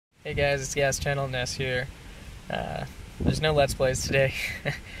Hey guys, it's GASP channel, Ness here. There's no Let's Plays today.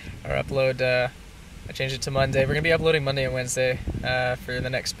 Our upload, I changed it to Monday. We're going to be uploading Monday and Wednesday for the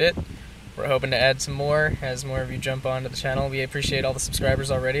next bit. We're hoping to add some more as more of you jump onto the channel. We appreciate all the subscribers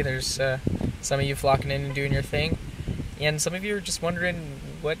already. There's some of you flocking in and doing your thing. And some of you are just wondering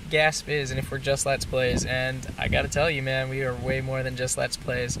what GASP is and if we're just Let's Plays. And I gotta tell you, man, we are way more than just Let's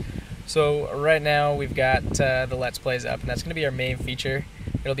Plays. So right now we've got the Let's Plays up, and that's going to be our main feature.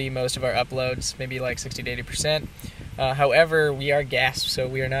 It'll be most of our uploads, maybe like 60 to 80%. However, we are GASP, so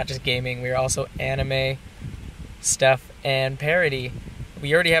we are not just gaming, we are also anime, stuff, and parody.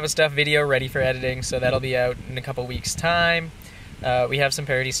 We already have a stuff video ready for editing, so that'll be out in a couple weeks' time. We have some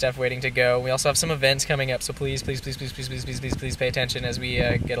parody stuff waiting to go. We also have some events coming up, so please pay attention as we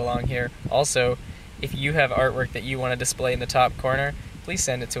get along here. Also, if you have artwork that you want to display in the top corner, please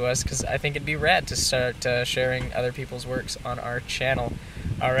send it to us, because I think it'd be rad to start sharing other people's works on our channel.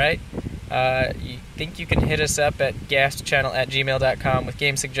 Alright? You think you can hit us up at gaspchannel@gmail.com with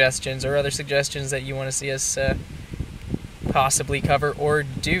game suggestions or other suggestions that you want to see us possibly cover or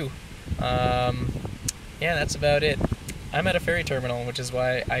do. Yeah, that's about it. I'm at a ferry terminal, which is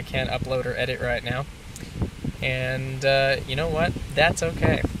why I can't upload or edit right now. And you know what? That's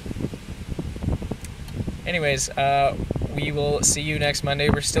okay. Anyways, we will see you next Monday.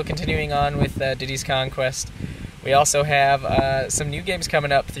 We're still continuing on with Diddy's Conquest. We also have some new games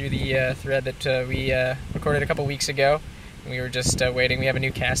coming up through the thread that we recorded a couple weeks ago. We were just waiting. We have a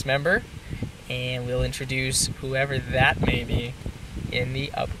new cast member, and we'll introduce whoever that may be in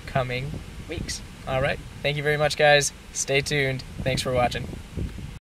the upcoming weeks. Alright, thank you very much, guys. Stay tuned. Thanks for watching.